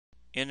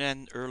In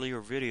an earlier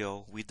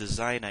video, we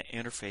designed an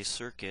interface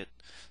circuit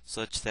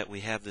such that we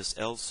have this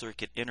L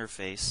circuit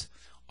interface,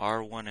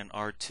 R1 and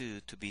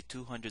R2 to be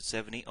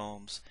 270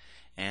 ohms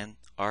and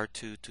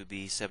R2 to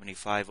be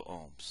 75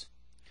 ohms.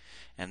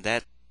 And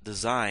that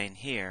design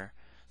here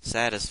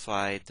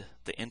satisfied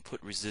the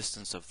input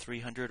resistance of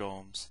 300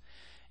 ohms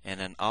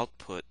and an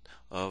output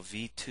of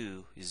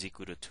V2 is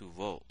equal to 2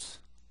 volts.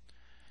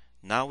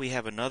 Now we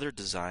have another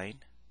design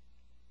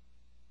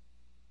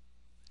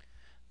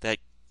that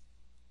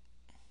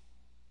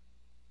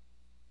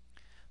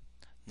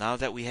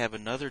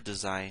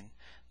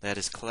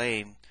is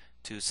claimed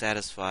to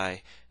satisfy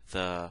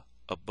the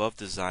above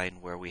design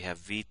where we have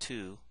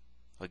V2,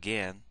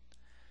 again,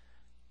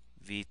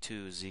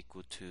 V2 is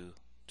equal to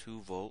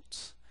 2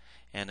 volts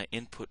and an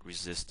input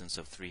resistance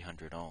of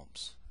 300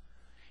 ohms.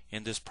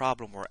 In this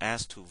problem, we're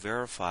asked to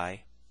verify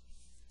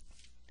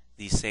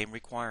these same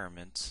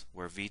requirements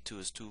where V2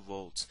 is 2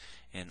 volts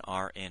and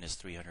Rn is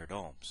 300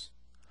 ohms.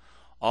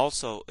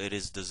 Also, it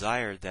is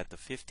desired that the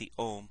 50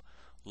 ohm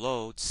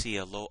load see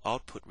a low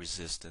output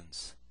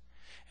resistance,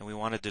 and we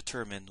want to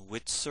determine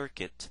which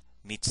circuit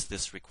meets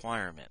this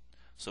requirement.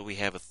 So we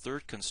have a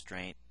third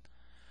constraint.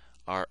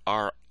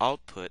 Our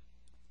output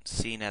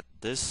seen at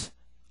this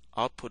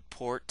output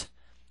port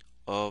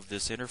of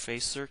this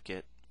interface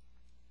circuit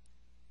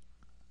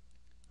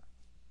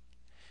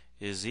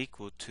is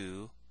equal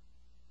to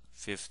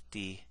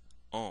 50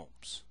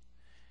 ohms.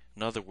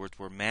 In other words,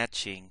 we're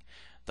matching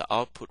the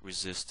output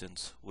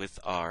resistance with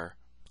our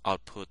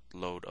output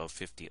load of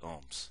 50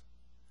 ohms.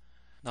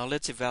 Now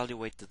let's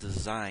evaluate the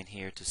design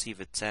here to see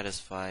if it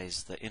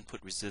satisfies the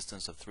input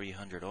resistance of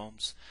 300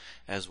 ohms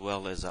as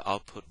well as the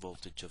output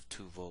voltage of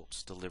 2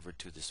 volts delivered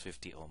to this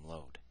 50 ohm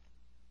load.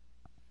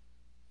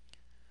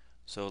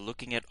 So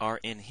looking at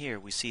Rn here,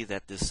 we see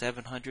that this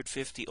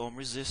 750 ohm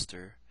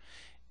resistor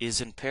is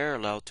in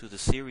parallel to the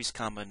series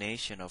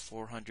combination of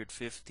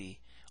 450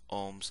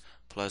 ohms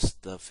plus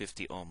the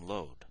 50 ohm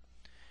load.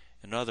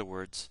 In other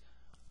words,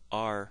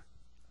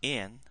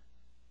 Rn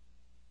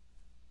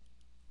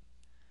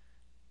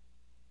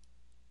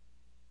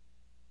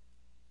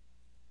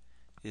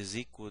is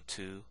equal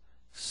to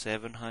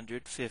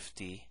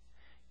 750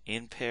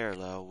 in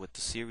parallel with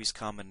the series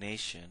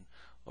combination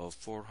of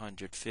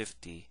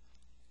 450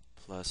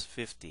 plus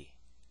 50,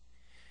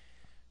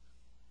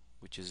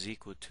 which is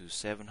equal to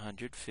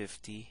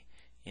 750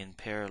 in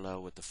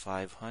parallel with the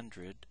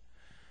 500,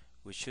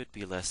 which should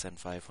be less than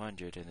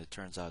 500, and it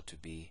turns out to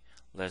be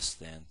less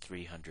than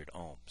 300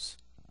 ohms.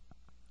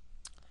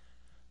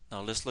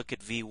 Now let's look at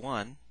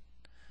V1.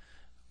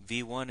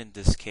 V1 in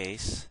this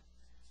case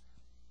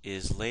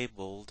is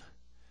labeled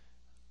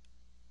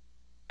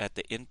at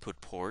the input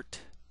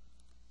port,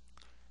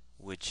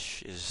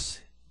 which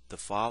is the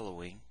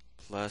following,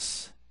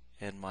 plus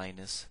and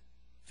minus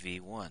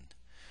V1.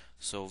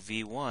 So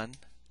V1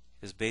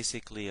 is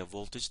basically a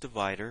voltage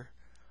divider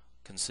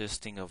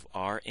consisting of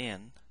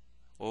Rn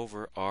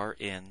over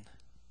Rn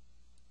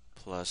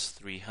plus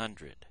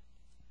 300,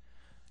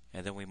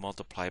 and then we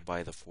multiply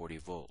by the 40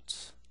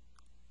 volts.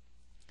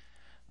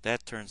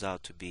 That turns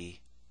out to be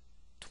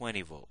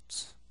 20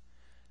 volts.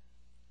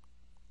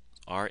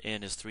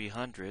 Rn is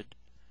 300.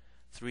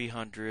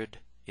 300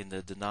 in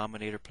the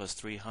denominator plus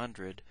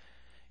 300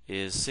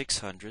 is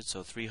 600,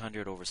 so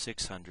 300 over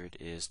 600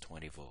 is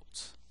 20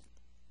 volts.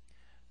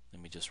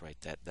 Let me just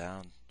write that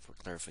down for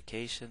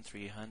clarification.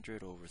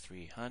 300 over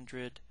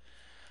 300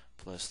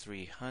 plus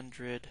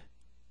 300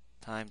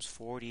 times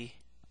 40,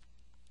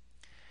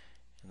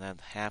 and then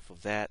half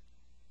of that,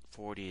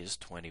 40, is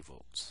 20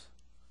 volts.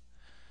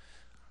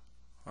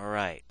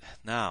 Alright,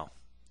 now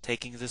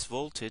taking this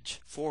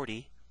voltage,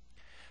 40,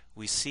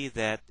 we see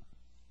that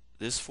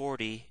this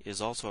 40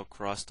 is also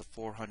across the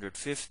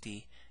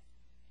 450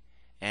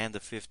 and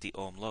the 50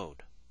 ohm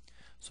load.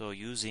 So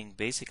using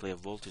basically a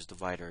voltage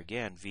divider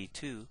again,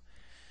 V2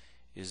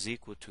 is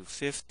equal to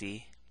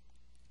 50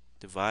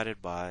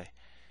 divided by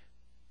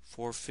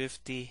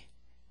 450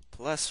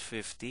 plus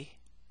 50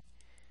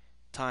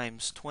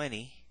 times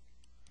 20,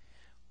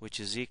 which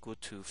is equal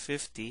to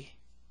 50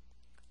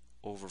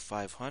 over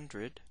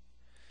 500,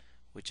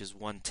 which is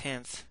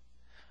 1/10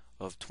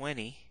 of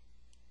 20,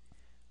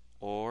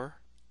 or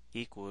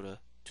equal to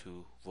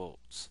 2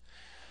 volts.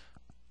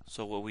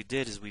 So what we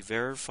did is we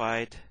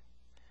verified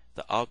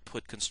the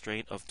output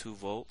constraint of 2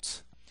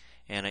 volts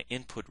and an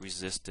input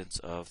resistance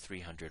of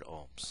 300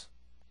 ohms.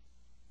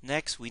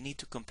 Next, we need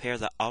to compare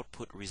the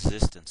output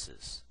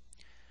resistances.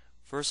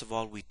 First of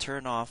all, we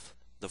turn off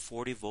the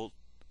 40 volt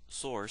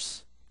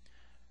source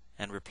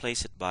and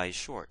replace it by a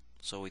short.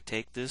 So we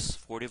take this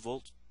 40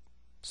 volt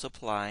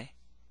supply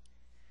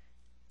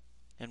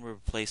and we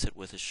replace it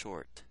with a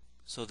short.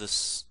 So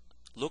this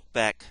look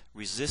back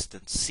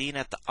resistance seen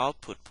at the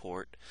output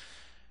port,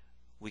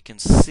 we can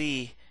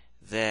see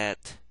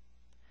that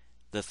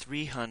the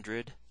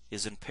 300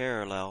 is in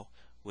parallel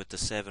with the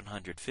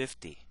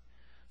 750.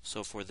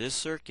 So for this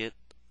circuit,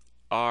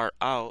 R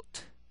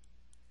out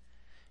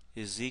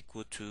is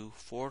equal to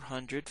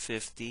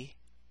 450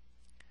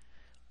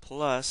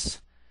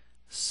 plus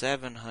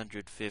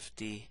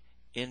 750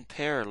 in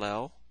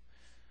parallel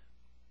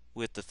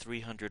with the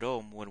 300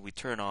 ohm when we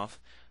turn off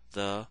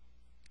the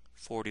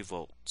 40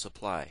 volt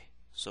supply.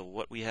 So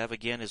what we have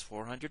again is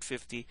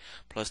 450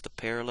 plus the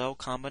parallel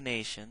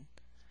combination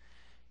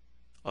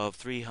of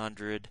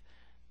 300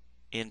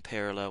 in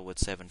parallel with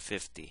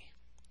 750.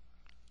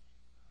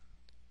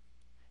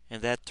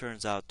 And that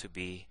turns out to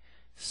be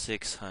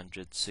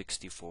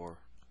 664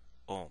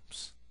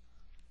 ohms.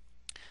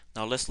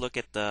 Now let's look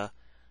at the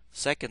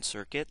second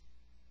circuit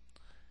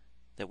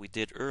that we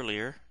did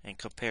earlier and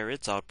compare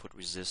its output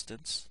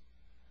resistance.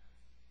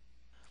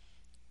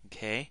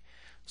 Okay,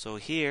 so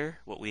here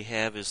what we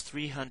have is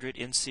 300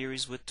 in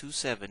series with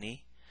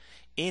 270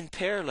 in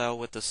parallel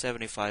with the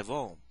 75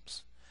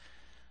 ohms.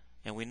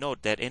 And we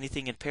note that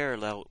anything in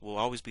parallel will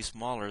always be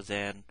smaller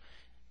than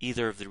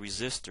either of the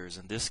resistors.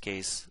 In this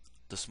case,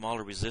 the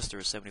smaller resistor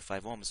is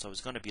 75 ohms, so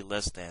it's going to be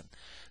less than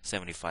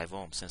 75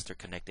 ohms since they're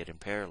connected in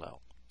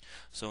parallel.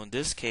 So in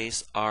this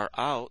case, our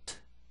out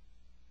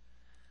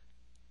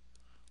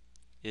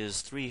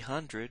is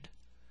 300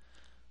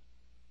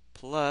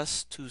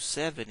 plus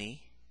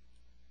 270.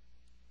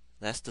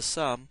 That's the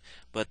sum,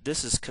 but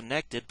this is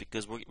connected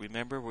because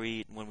remember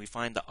when we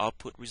find the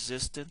output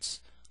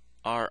resistance,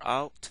 R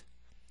out,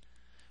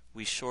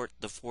 we short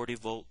the 40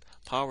 volt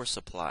power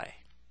supply.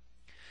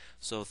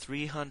 So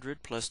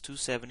 300 plus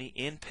 270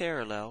 in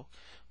parallel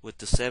with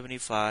the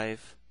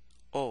 75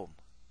 ohm.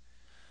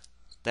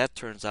 That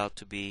turns out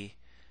to be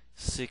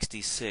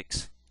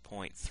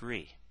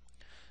 66.3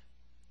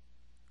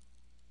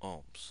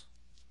 ohms.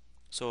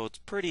 So it's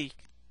pretty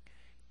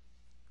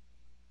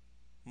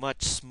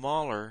much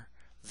smaller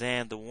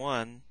than the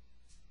one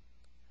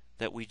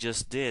that we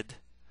just did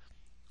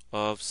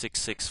of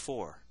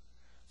 664.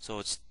 So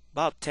it's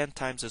about 10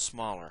 times as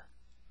smaller.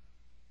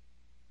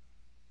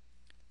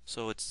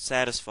 So it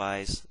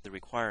satisfies the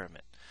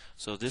requirement.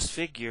 So this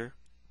figure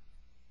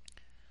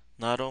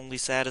not only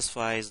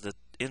satisfies the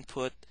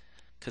input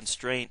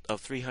constraint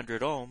of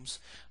 300 ohms,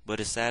 but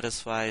it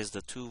satisfies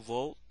the 2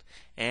 volt,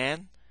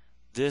 and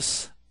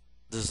this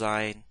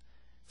design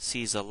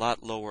sees a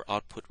lot lower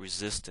output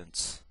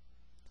resistance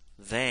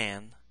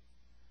than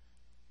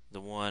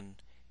the one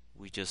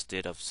we just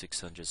did of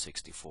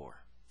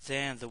 664.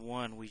 Than the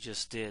one we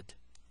just did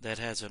that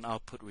has an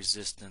output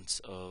resistance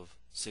of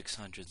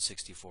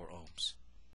 664 ohms.